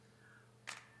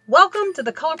Welcome to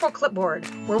the Colorful Clipboard,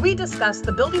 where we discuss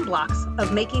the building blocks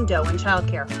of making dough in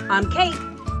childcare. I'm Kate.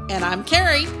 And I'm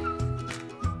Carrie.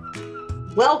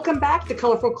 Welcome back to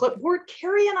Colorful Clipboard.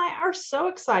 Carrie and I are so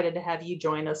excited to have you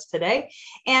join us today.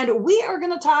 And we are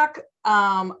going to talk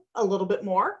a little bit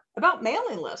more about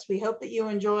mailing lists. We hope that you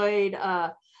enjoyed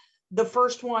the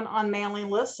first one on mailing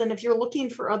lists. And if you're looking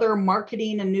for other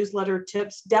marketing and newsletter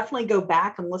tips, definitely go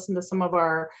back and listen to some of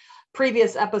our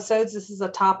previous episodes. This is a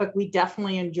topic we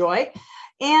definitely enjoy.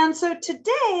 And so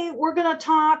today we're going to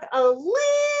talk a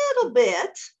little bit,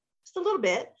 just a little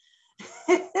bit,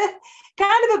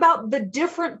 kind of about the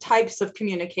different types of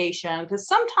communication, because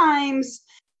sometimes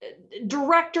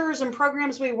directors and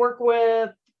programs we work with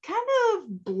kind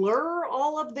of blur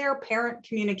all of their parent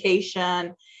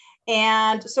communication.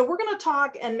 And so we're going to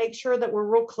talk and make sure that we're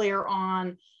real clear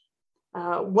on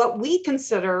what we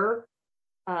consider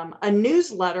a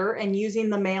newsletter and using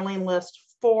the mailing list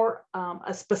for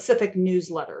a specific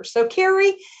newsletter. So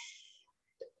Carrie,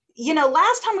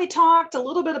 last time we talked a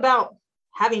little bit about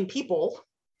having people,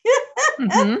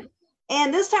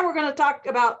 and this time we're going to talk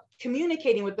about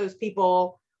communicating with those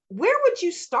people. Where would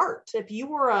you start if you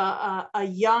were a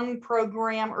young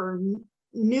program or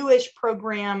newish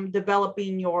program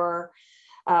developing your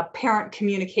parent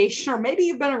communication, or maybe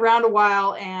you've been around a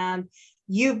while and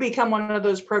you've become one of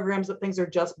those programs that things are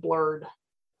just blurred?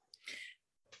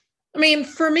 I mean,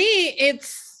 for me,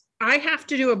 I have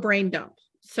to do a brain dump.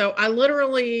 So I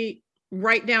literally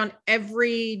write down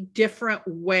every different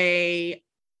way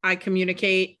I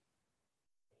communicate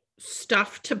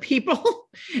stuff to people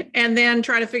and then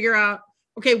try to figure out,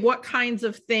 okay, what kinds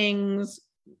of things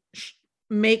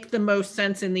make the most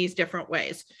sense in these different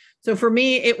ways. So for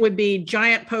me, it would be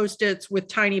giant Post-its with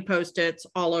tiny Post-its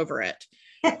all over it.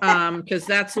 Because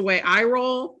that's the way I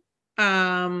roll.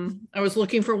 I was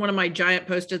looking for one of my giant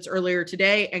Post-its earlier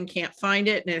today and can't find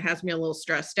it, and it has me a little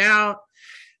stressed out.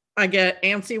 I get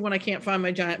antsy when I can't find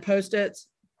my giant Post-its.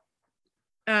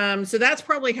 So that's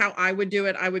probably how I would do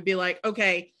it. I would be like,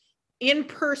 okay,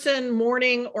 in-person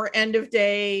morning or end of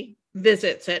day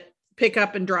visits at pick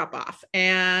up and drop off,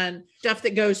 and stuff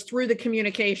that goes through the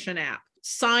communication app,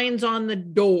 signs on the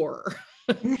door,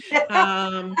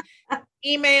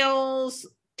 emails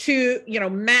to,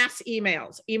 mass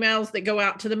emails that go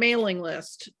out to the mailing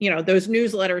list, those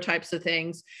newsletter types of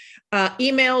things,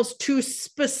 emails to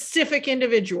specific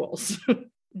individuals,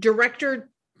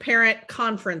 director parent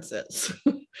conferences,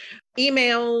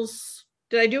 emails.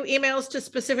 Did I do emails to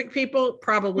specific people?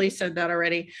 Probably said that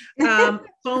already.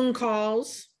 Phone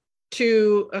calls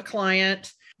to a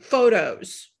client,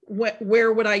 photos.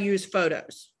 Where would I use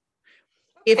photos?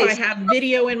 If I have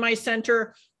video in my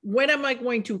center, when am I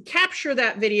going to capture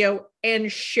that video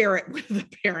and share it with the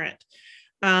parent?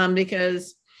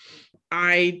 Because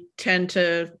I tend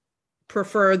to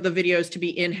prefer the videos to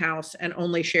be in-house and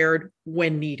only shared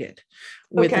when needed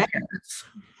with the parents.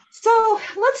 So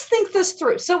let's think this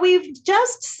through. So we've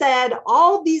just said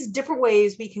all these different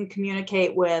ways we can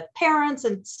communicate with parents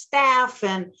and staff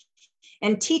and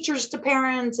teachers to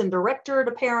parents and director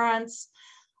to parents.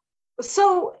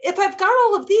 So if I've got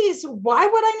all of these, why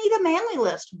would I need a mailing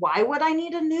list? Why would I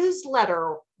need a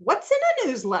newsletter? What's in a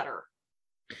newsletter?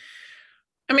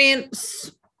 I mean,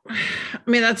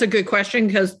 that's a good question,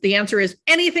 because the answer is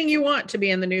anything you want to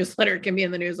be in the newsletter can be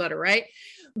in the newsletter, right?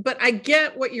 But I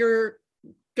get what you're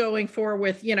going for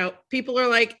with, people are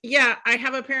like, yeah, I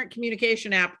have a parent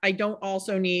communication app. I don't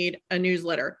also need a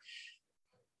newsletter.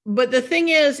 But the thing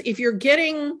is, if you're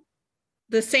getting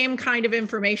the same kind of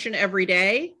information every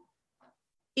day,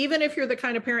 even if you're the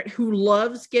kind of parent who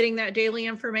loves getting that daily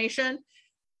information,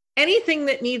 anything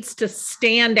that needs to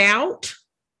stand out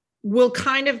will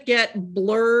kind of get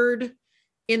blurred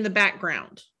in the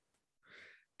background.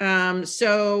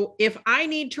 So if I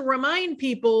need to remind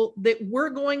people that we're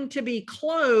going to be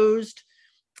closed,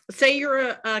 say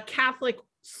you're a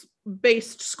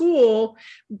Catholic-based school,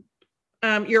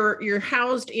 you're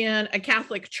housed in a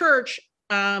Catholic church,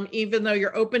 even though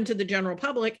you're open to the general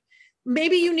public,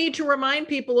 maybe you need to remind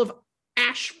people of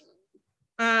Ash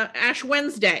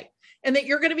Wednesday, and that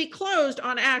you're going to be closed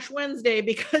on Ash Wednesday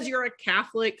because you're a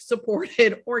Catholic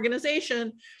supported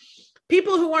organization.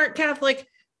 People who aren't Catholic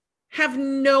have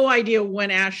no idea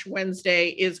when Ash Wednesday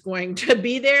is going to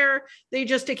be there. They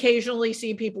just occasionally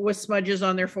see people with smudges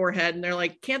on their forehead and they're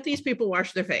like, can't these people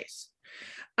wash their face?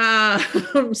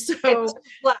 So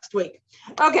last week.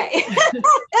 Okay.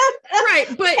 Right.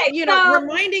 But,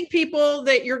 reminding people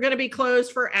that you're going to be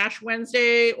closed for Ash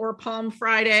Wednesday or Palm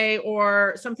Friday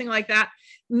or something like that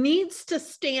needs to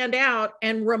stand out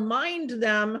and remind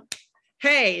them,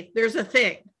 hey, there's a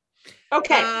thing.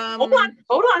 Okay. Hold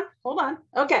on.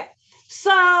 Okay.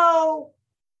 So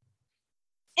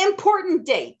important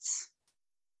dates.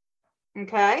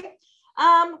 Okay.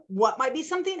 What might be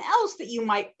something else that you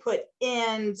might put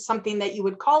in something that you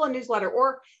would call a newsletter,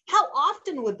 or how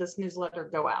often would this newsletter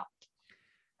go out?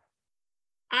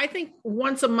 I think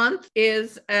once a month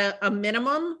is a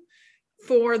minimum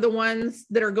for the ones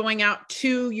that are going out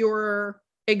to your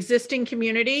existing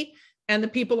community and the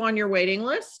people on your waiting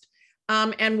list.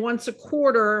 And once a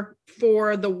quarter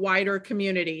for the wider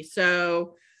community.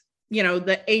 So,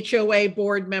 the HOA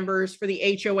board members for the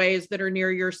HOAs that are near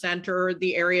your center,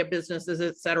 the area businesses,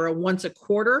 et cetera, once a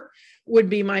quarter would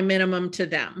be my minimum to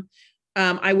them.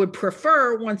 I would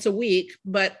prefer once a week,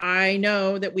 but I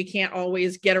know that we can't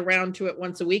always get around to it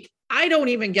once a week. I don't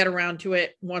even get around to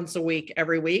it once a week,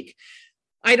 every week.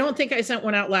 I don't think I sent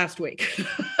one out last week.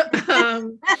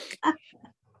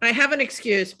 I have an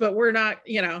excuse, but we're not,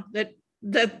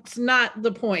 that's not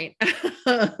the point.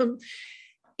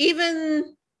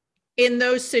 Even in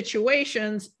those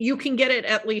situations, you can get it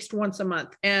at least once a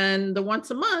month. And the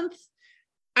once a month,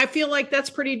 I feel like that's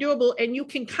pretty doable. And you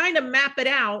can kind of map it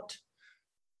out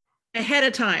ahead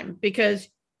of time because,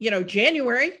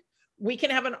 January, we can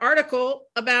have an article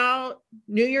about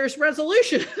New Year's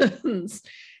resolutions.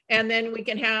 And then we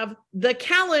can have the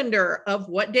calendar of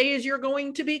what days you're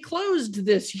going to be closed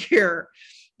this year.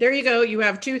 There you go. You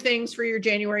have 2 things for your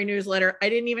January newsletter. I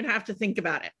didn't even have to think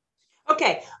about it.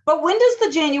 Okay. But when does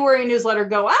the January newsletter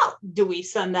go out? Do we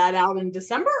send that out in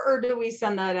December or do we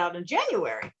send that out in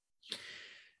January?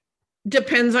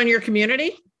 Depends on your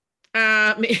community.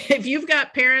 If you've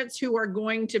got parents who are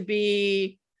going to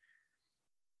be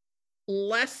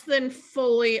less than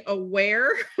fully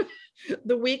aware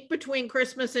the week between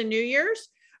Christmas and New Year's,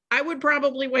 I would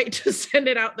probably wait to send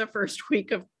it out the first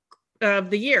week of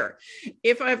the year.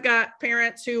 If I've got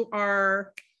parents who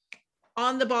are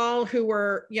on the ball, who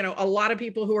are, a lot of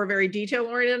people who are very detail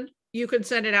oriented, you could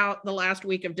send it out the last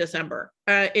week of December.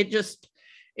 It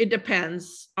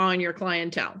depends on your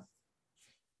clientele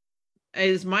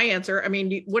is my answer. I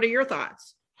mean, what are your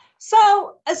thoughts?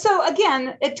 So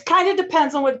again, it kind of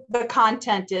depends on what the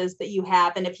content is that you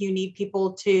have. And if you need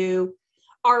people to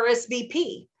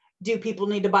RSVP, do people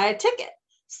need to buy a ticket?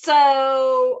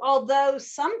 So although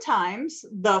sometimes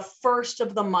the first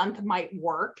of the month might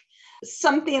work,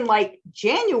 something like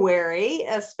January,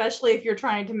 especially if you're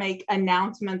trying to make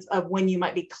announcements of when you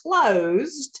might be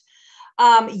closed,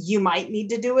 you might need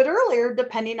to do it earlier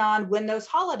depending on when those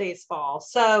holidays fall.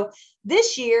 So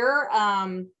this year,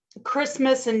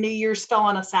 Christmas and New Year's fell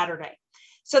on a Saturday.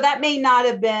 So that may not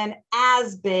have been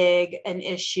as big an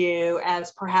issue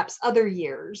as perhaps other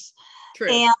years.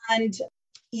 True. And,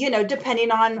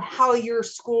 depending on how your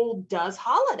school does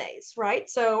holidays, right?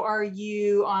 So are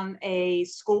you on a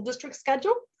school district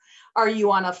schedule? Are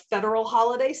you on a federal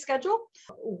holiday schedule?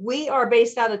 We are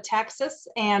based out of Texas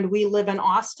and we live in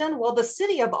Austin. Well, the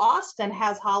city of Austin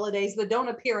has holidays that don't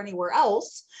appear anywhere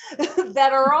else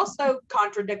that are also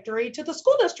contradictory to the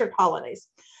school district holidays.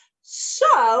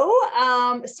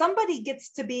 So somebody gets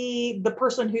to be the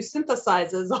person who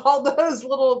synthesizes all those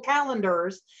little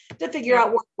calendars to figure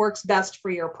out what works best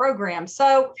for your program.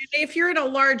 So if you're in a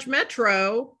large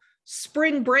metro,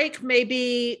 spring break may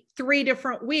be 3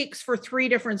 different weeks for 3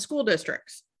 different school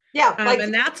districts. Yeah.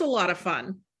 And that's a lot of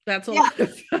fun. That's a lot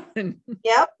of fun.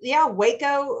 Yep. Yeah.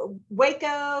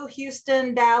 Waco,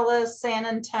 Houston, Dallas, San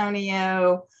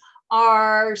Antonio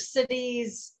are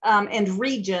cities and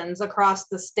regions across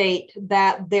the state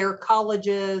that their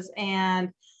colleges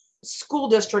and school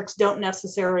districts don't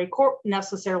necessarily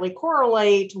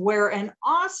correlate, where in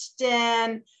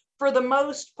Austin, for the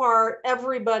most part,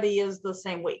 everybody is the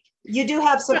same week. You do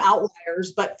have some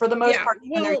outliers, but for the most part,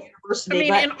 even their university.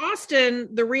 In Austin,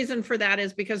 the reason for that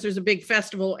is because there's a big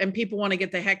festival and people want to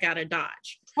get the heck out of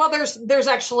Dodge. Well, there's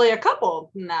actually a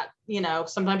couple in that,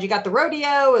 sometimes you got the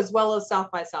rodeo as well as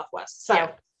South by Southwest. So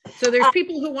there's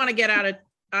people who want to get out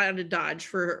of Dodge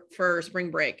for spring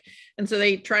break. And so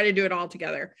they try to do it all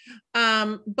together.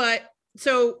 But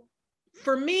so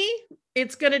for me,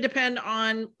 it's going to depend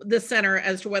on the center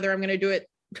as to whether I'm going to do it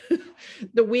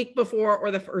the week before or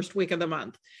the first week of the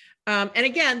month. And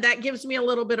again, that gives me a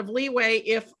little bit of leeway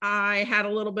if I had a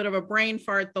little bit of a brain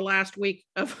fart the last week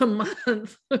of a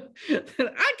month.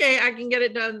 Okay, I can get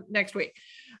it done next week,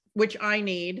 which I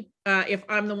need if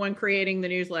I'm the one creating the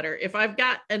newsletter. If I've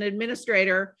got an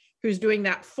administrator who's doing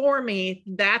that for me,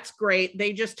 that's great.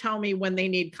 They just tell me when they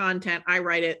need content. I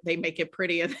write it, they make it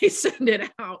pretty, and they send it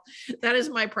out. That is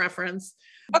my preference.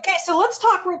 Okay, so let's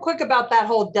talk real quick about that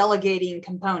whole delegating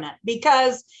component,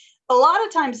 because a lot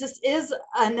of times this is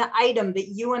an item that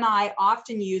you and I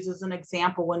often use as an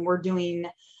example when we're doing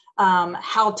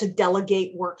how to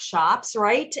delegate workshops,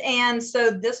 right? And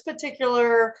so this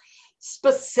particular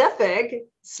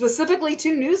specifically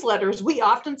to newsletters, we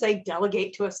often say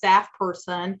delegate to a staff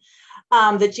person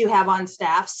that you have on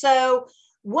staff. So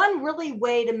one really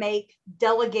way to make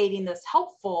delegating this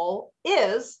helpful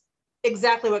is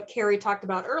exactly what Carrie talked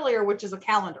about earlier, which is a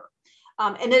calendar.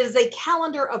 And it is a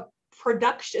calendar of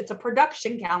production. It's a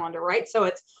production calendar, right? So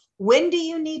it's when do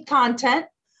you need content?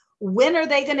 When are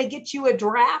they going to get you a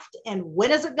draft? And when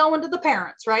is it going to the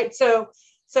parents, right? So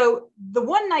the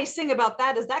one nice thing about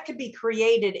that is that could be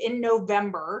created in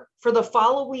November for the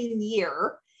following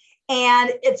year.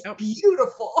 And it's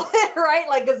beautiful, right?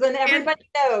 Like, because then everybody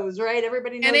knows, right?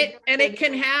 Everybody knows. And it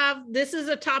can have, this is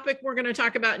a topic we're going to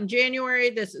talk about in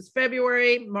January. This is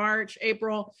February, March,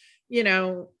 April. You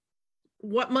know,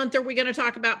 what month are we going to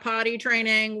talk about potty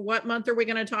training? What month are we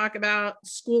going to talk about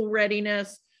school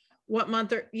readiness? What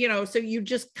month are, you know, so you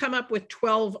just come up with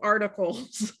 12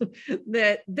 articles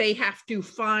that they have to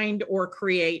find or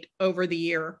create over the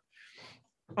year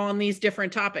on these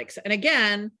different topics. And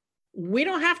again, we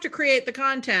don't have to create the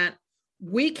content.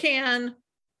 We can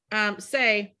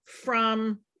say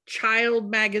from Child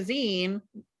Magazine,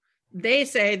 they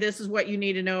say this is what you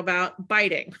need to know about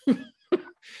biting.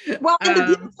 Well, and the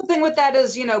beautiful thing with that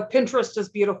is, you know, Pinterest is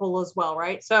beautiful as well,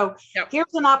 right? So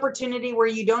here's an opportunity where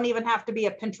you don't even have to be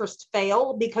a Pinterest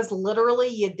fail, because literally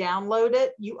you download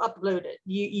it, you upload it,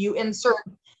 you insert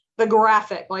the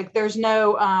graphic. Like there's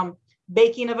no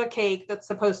baking of a cake that's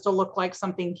supposed to look like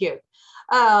something cute.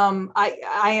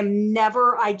 I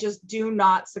just do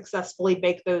not successfully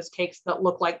bake those cakes that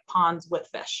look like ponds with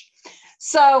fish.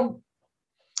 So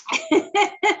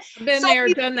I've been there,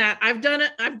 done that. I've done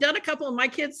it. I've done a couple of my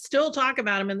kids still talk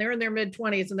about them and they're in their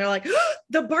mid-20s and they're like, oh,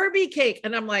 the Barbie cake.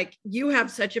 And I'm like, you have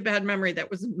such a bad memory.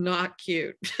 That was not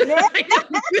cute. I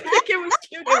didn't think it was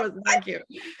cute. It was not cute.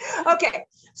 Okay.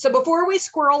 So before we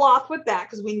squirrel off with that,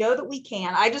 because we know that we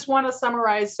can, I just want to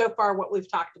summarize so far what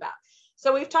we've talked about.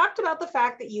 So we've talked about the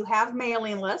fact that you have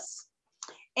mailing lists,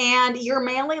 and your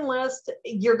mailing list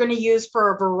you're going to use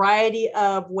for a variety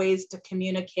of ways to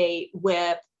communicate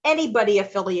with anybody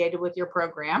affiliated with your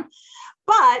program.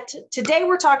 But today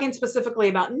we're talking specifically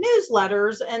about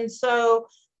newsletters. And so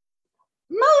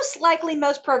most likely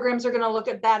most programs are going to look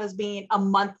at that as being a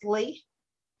monthly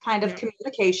kind of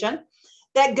communication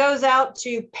that goes out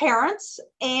to parents,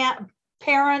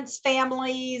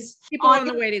 families, people on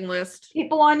the waiting list,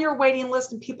 people on your waiting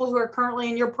list, and people who are currently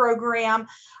in your program.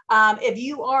 If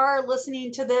you are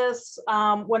listening to this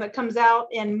when it comes out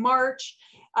in March,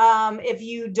 if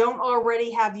you don't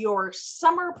already have your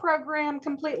summer program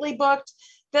completely booked,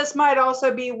 this might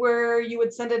also be where you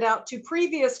would send it out to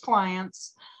previous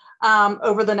clients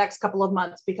over the next couple of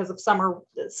months because of summer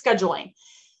scheduling.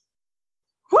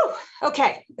 Whew.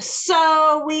 Okay,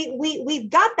 so we've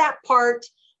got that part.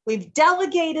 We've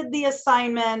delegated the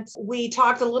assignment. We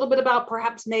talked a little bit about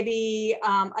perhaps maybe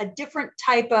a different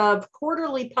type of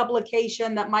quarterly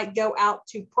publication that might go out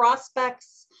to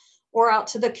prospects or out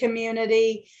to the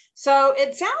community. So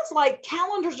it sounds like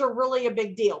calendars are really a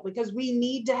big deal because we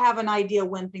need to have an idea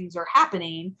when things are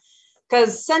happening,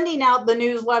 because sending out the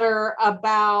newsletter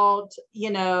about, you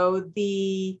know,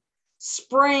 the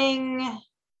spring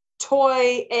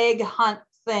toy egg hunt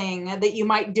thing that you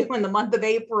might do in the month of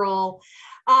April,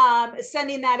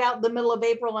 sending that out in the middle of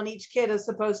April and each kid is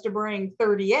supposed to bring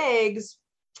 30 eggs,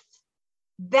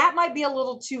 that might be a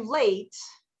little too late.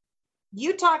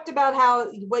 You talked about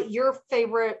what your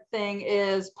favorite thing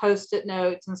is, Post-it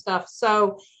notes and stuff.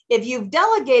 So if you've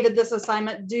delegated this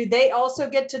assignment, do they also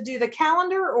get to do the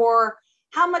calendar, or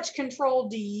how much control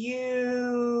do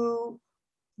you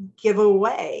give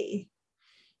away?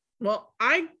 Well,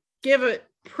 I give it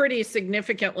pretty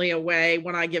significantly away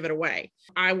when I give it away.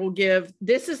 I will give,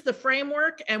 this is the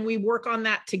framework, and we work on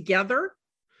that together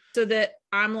so that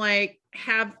I'm like,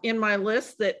 have in my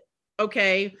list that,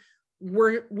 okay,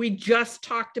 we just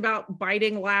talked about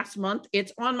biting last month.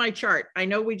 It's on my chart. I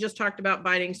know we just talked about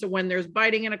biting. So when there's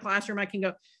biting in a classroom, I can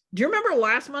go, do you remember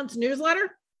last month's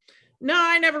newsletter? No,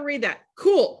 I never read that.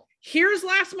 Cool. Here's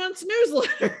last month's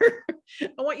newsletter.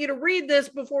 I want you to read this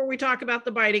before we talk about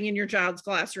the biting in your child's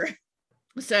classroom.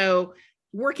 So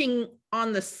working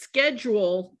on the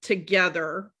schedule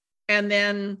together, and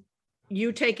then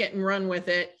you take it and run with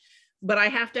it. But I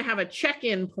have to have a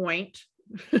check-in point.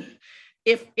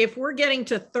 If we're getting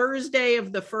to Thursday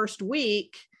of the first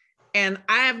week and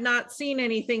I have not seen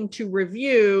anything to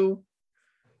review,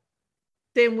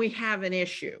 then we have an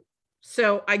issue.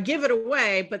 So I give it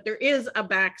away, but there is a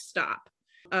backstop.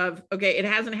 of, okay, it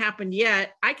hasn't happened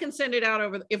yet. I can send it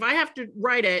out if I have to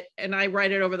write it and I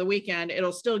write it over the weekend,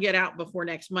 it'll still get out before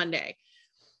next Monday.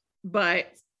 But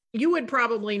you would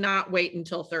probably not wait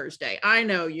until Thursday. I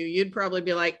know you'd probably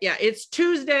be like, yeah, it's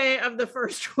Tuesday of the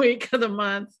first week of the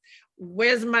month.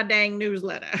 Where's my dang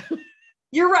newsletter?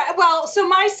 You're right. Well, so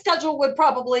my schedule would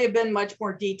probably have been much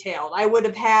more detailed. I would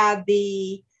have had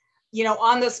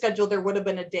on the schedule, there would have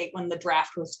been a date when the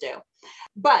draft was due.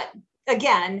 But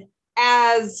again,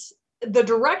 as the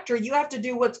director, you have to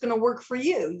do what's going to work for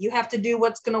you. You have to do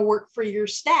what's going to work for your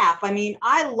staff. I mean,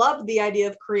 I love the idea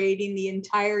of creating the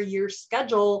entire year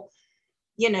schedule,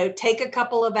 take a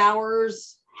couple of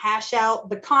hours, hash out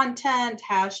the content,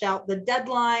 hash out the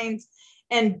deadlines,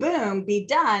 and boom, be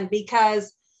done.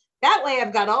 Because that way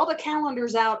I've got all the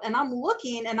calendars out and I'm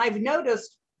looking and I've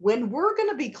noticed when we're going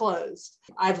to be closed.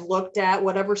 I've looked at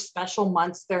whatever special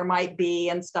months there might be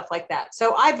and stuff like that.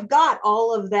 So I've got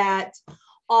all of that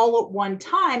all at one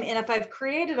time. And if I've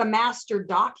created a master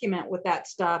document with that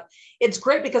stuff, it's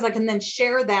great because I can then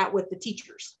share that with the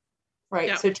teachers, right?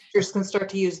 Yeah. So teachers can start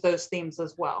to use those themes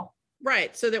as well.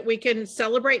 Right. So that we can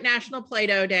celebrate National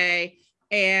Play-Doh Day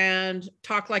and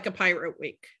talk like a pirate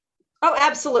week. Oh,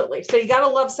 absolutely. So you got to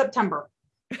love September.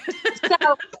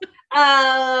 So,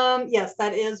 yes,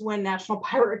 that is when National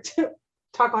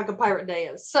Talk Like a Pirate Day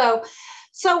is. So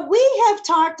we have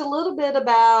talked a little bit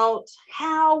about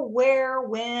how, where,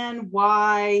 when,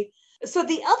 why. So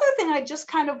the other thing I just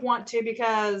kind of want to,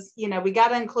 because, we got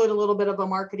to include a little bit of a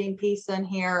marketing piece in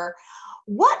here.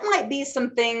 What might be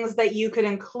some things that you could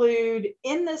include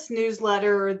in this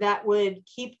newsletter that would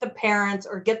keep the parents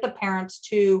or get the parents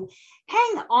to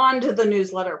hang on to the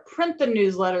newsletter, print the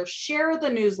newsletter, share the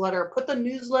newsletter, put the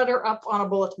newsletter up on a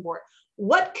bulletin board?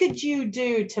 What could you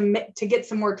do to get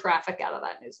some more traffic out of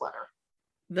that newsletter?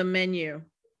 The menu.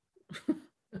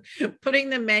 Putting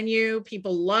the menu,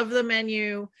 people love the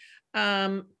menu.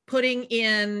 Putting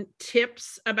in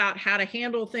tips about how to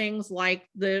handle things like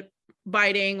the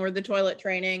biting or the toilet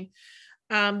training.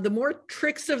 The more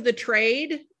tricks of the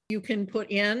trade you can put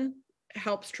in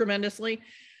helps tremendously.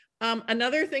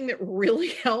 Another thing that really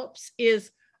helps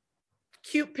is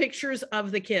cute pictures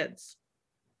of the kids.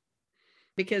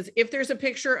 Because if there's a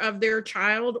picture of their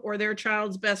child or their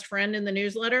child's best friend in the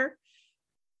newsletter,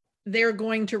 they're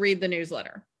going to read the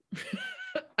newsletter.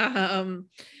 And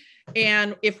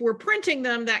if we're printing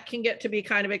them, that can get to be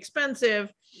kind of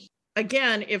expensive.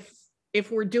 Again,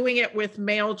 if we're doing it with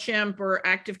MailChimp or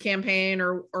ActiveCampaign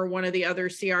or one of the other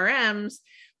CRMs,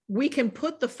 we can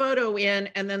put the photo in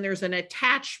and then there's an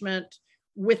attachment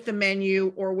with the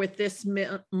menu or with this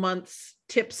month's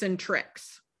tips and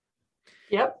tricks.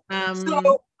 Yep.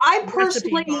 So I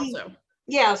personally,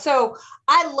 so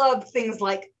I love things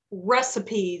like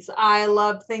recipes. I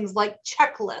love things like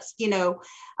checklist,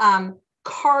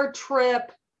 car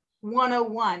trip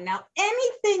 101. Now,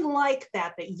 anything like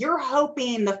that you're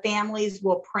hoping the families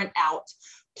will print out,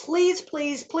 please,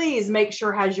 please, please make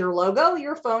sure it has your logo,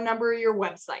 your phone number, your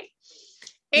website.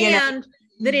 And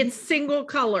that it's single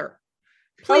color.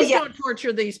 Please don't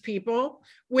torture these people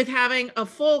with having a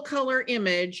full color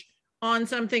image on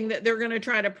something that they're going to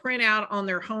try to print out on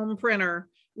their home printer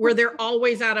where they're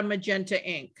always out of magenta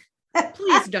ink.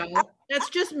 Please don't. That's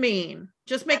just mean.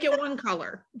 Just make it one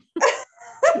color.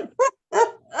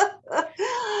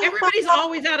 Everybody's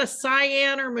always out of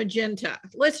cyan or magenta.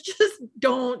 Let's just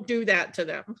don't do that to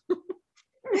them.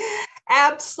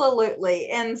 Absolutely.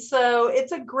 And so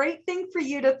it's a great thing for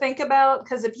you to think about,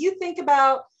 because if you think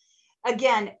about,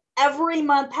 again, every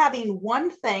month having one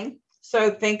thing,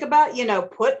 so think about,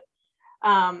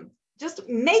 just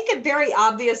make it very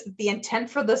obvious that the intent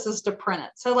for this is to print it.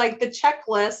 So like the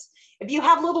checklist, if you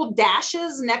have little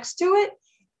dashes next to it,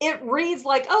 it reads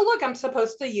like, oh, look, I'm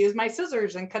supposed to use my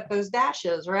scissors and cut those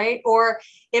dashes, right? Or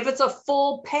if it's a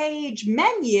full page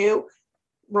menu,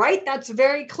 right, that's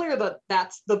very clear that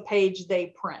that's the page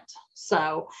they print.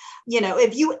 So,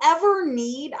 if you ever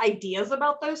need ideas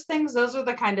about those things, those are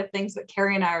the kind of things that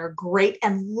Carrie and I are great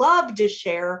and love to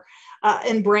share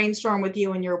and brainstorm with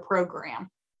you in your program.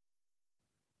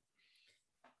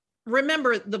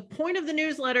 Remember, the point of the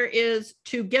newsletter is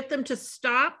to get them to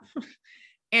stop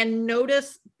and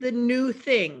notice the new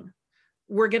thing.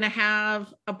 We're going to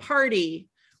have a party.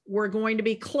 We're going to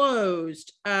be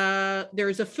closed.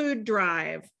 There's a food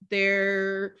drive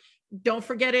there. Don't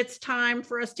forget it's time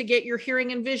for us to get your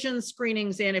hearing and vision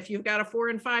screenings in if you've got a 4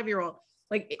 and 5-year-old.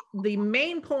 Like, the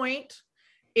main point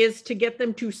is to get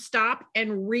them to stop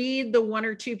and read the 1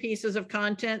 or 2 pieces of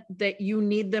content that you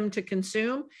need them to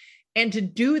consume. And to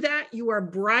do that, you are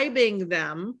bribing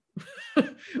them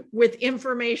with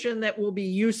information that will be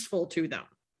useful to them.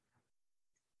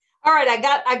 All right,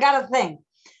 I got a thing.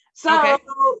 So Okay.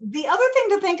 the other thing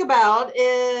to think about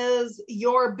is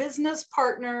your business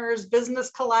partners,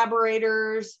 business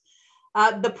collaborators,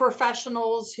 the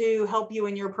professionals who help you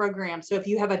in your program. So if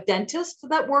you have a dentist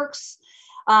that works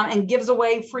and gives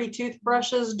away free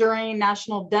toothbrushes during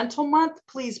National Dental Month,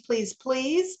 please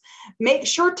make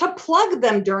sure to plug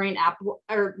them during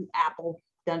Apple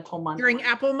Dental Month. During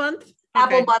Apple Month?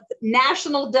 Apple Okay. Month,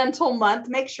 National Dental Month,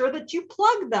 make sure that you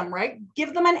plug them, right?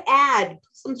 Give them an ad,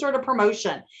 some sort of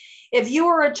promotion. If you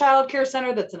are a child care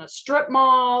center that's in a strip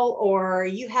mall, or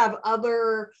you have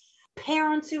other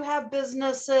parents who have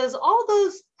businesses, all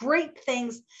those great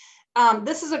things,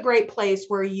 this is a great place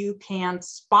where you can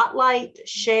spotlight,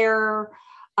 share,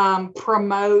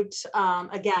 promote.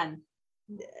 Again,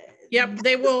 Yep,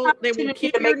 they will opportunity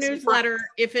keep to your make some newsletter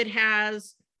if it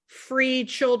has free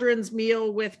children's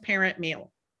meal with parent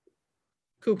meal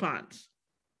coupons.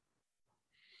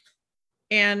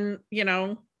 And, you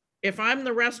know, if I'm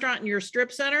the restaurant in your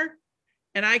strip center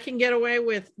and I can get away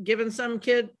with giving some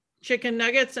kid chicken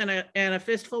nuggets and a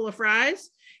fistful of fries,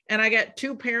 and I get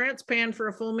 2 parents paying for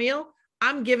a full meal,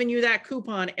 I'm giving you that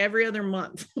coupon every other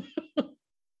month.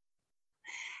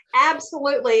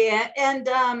 Absolutely. And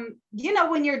you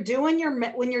know, when you're doing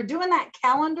that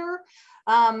calendar,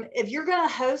 if you're going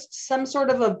to host some sort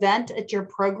of event at your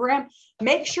program,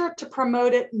 make sure to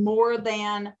promote it more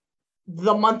than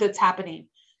the month it's happening.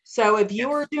 So if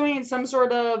you are doing some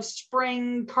sort of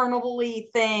spring carnival-y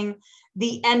thing,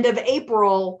 the end of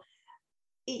April,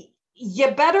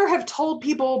 you better have told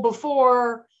people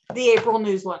before the April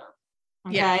newsletter.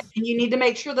 Okay. Yes. And you need to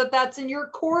make sure that that's in your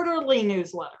quarterly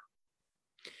newsletter.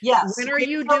 Yes. When are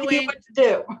you tell you doing what to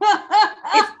do?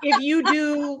 if you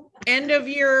do end of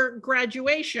year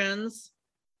graduations,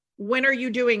 when are you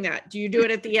doing that? Do you do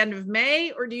it at the end of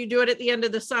May or do you do it at the end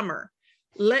of the summer?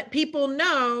 Let people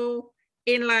know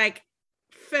in like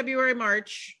February,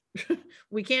 March.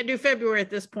 We can't do February at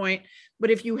this point, but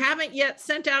if you haven't yet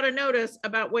sent out a notice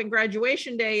about when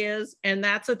graduation day is, and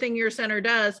that's a thing your center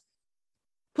does,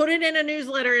 put it in a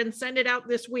newsletter and send it out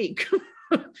this week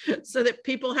so that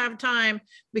people have time,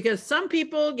 because some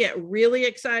people get really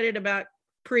excited about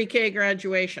pre-K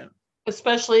graduation.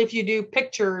 Especially if you do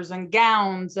pictures and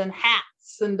gowns and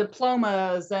hats and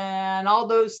diplomas and all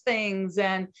those things.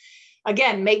 And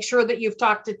again, make sure that you've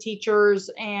talked to teachers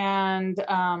and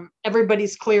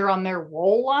everybody's clear on their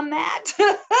role on that.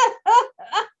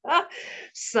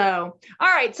 So, all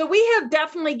right. So we have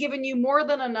definitely given you more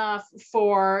than enough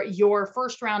for your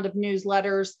first round of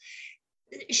newsletters.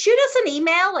 Shoot us an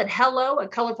email at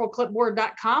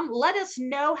hello@colorfulclipboard.com. Let us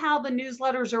know how the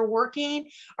newsletters are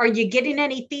working. Are you getting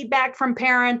any feedback from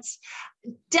parents?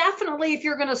 Definitely, if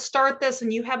you're going to start this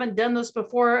and you haven't done this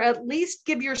before, at least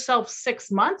give yourself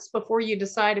 6 months before you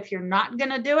decide if you're not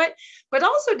going to do it, but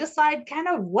also decide kind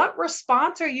of what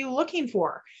response are you looking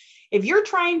for. If you're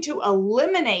trying to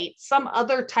eliminate some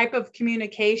other type of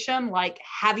communication, like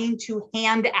having to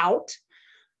hand out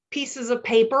pieces of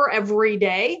paper every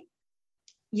day,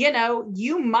 you know,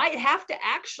 you might have to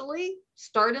actually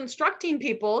start instructing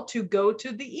people to go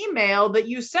to the email that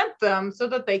you sent them so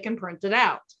that they can print it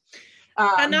out.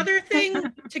 Another thing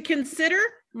to consider,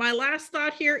 my last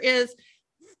thought here is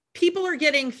people are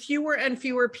getting fewer and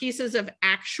fewer pieces of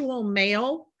actual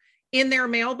mail in their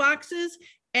mailboxes.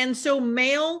 And so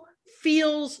mail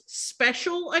feels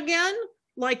special again,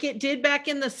 like it did back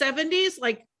in the 70s.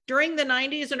 Like during the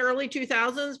 90s and early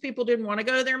 2000s, people didn't want to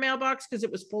go to their mailbox because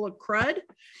it was full of crud.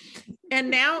 And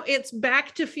now it's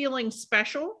back to feeling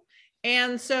special.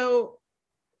 And so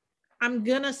I'm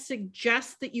going to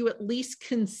suggest that you at least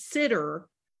consider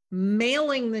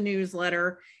mailing the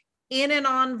newsletter in an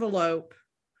envelope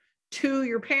to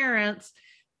your parents,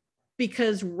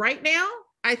 because right now,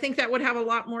 I think that would have a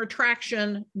lot more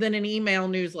traction than an email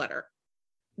newsletter.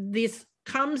 This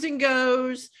comes and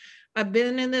goes. I've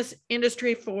been in this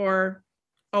industry for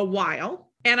a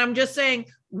while, and I'm just saying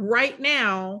right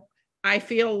now, I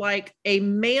feel like a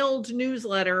mailed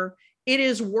newsletter, it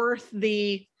is worth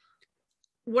the,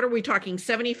 what are we talking,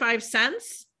 75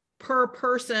 cents per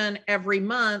person every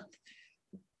month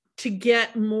to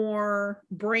get more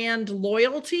brand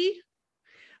loyalty.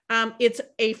 It's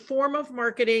a form of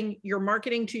marketing. You're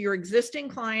marketing to your existing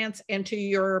clients and to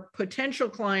your potential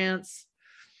clients,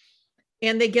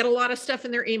 and they get a lot of stuff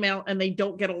in their email and they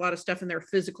don't get a lot of stuff in their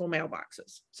physical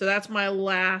mailboxes. So that's my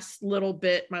last little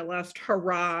bit, my last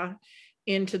hurrah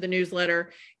into the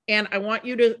newsletter. And I want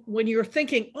you to, when you're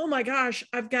thinking, oh my gosh,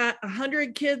 I've got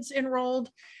 100 kids enrolled,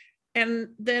 and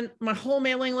then my whole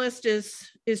mailing list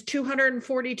is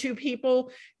 242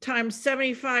 people times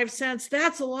 75 cents.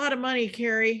 That's a lot of money,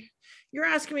 Carrie. You're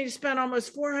asking me to spend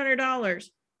almost $400.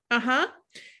 Uh-huh.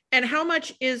 And how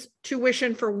much is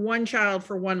tuition for one child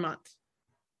for 1 month?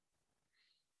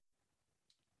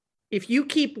 If you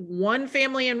keep one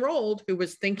family enrolled who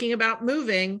was thinking about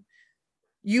moving,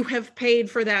 you have paid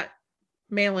for that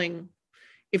mailing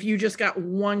if you just got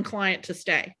one client to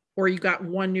stay, or you got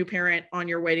one new parent on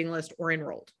your waiting list or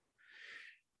enrolled.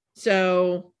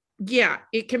 So yeah,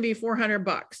 it can be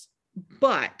 $400,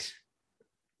 but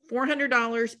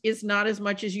 $400 is not as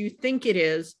much as you think it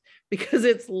is, because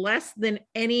it's less than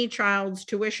any child's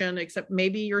tuition, except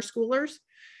maybe your schoolers.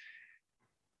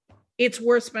 It's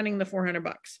worth spending the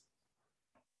 $400.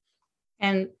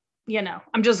 And,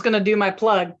 I'm just going to do my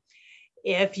plug.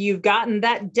 If you've gotten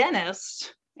that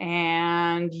dentist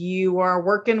and you are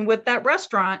working with that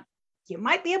restaurant, you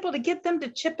might be able to get them to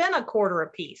chip in $0.25 a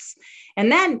piece.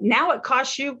 And then now it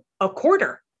costs you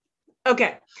 $0.25.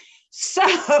 Okay.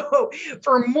 So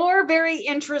for more very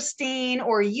interesting,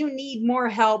 or you need more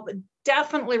help,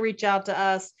 definitely reach out to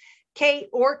us, Kate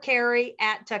or Carrie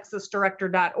at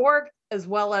texasdirector.org, as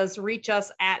well as reach us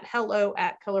at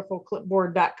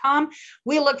hello@colorfulclipboard.com.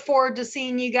 We look forward to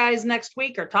seeing you guys next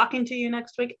week, or talking to you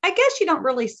next week. I guess you don't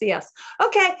really see us.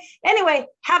 Okay. Anyway,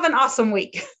 have an awesome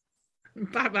week.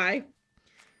 Bye-bye.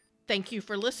 Thank you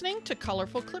for listening to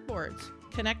Colorful Clipboards.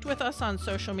 Connect with us on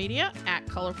social media at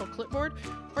Colorful Clipboard,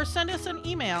 or send us an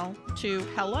email to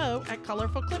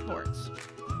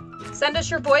hello@colorfulclipboards. Send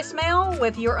us your voicemail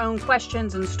with your own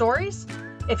questions and stories.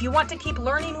 If you want to keep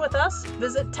learning with us,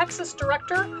 visit Texas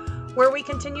Director, where we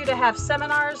continue to have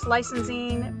seminars,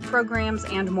 licensing, programs,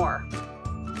 and more.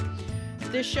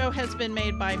 This show has been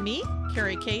made by me,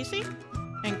 Carrie Casey,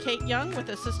 and Kate Young, with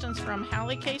assistance from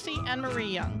Hallie Casey and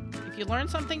Marie Young. If you learned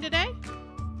something today,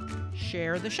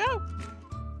 share the show.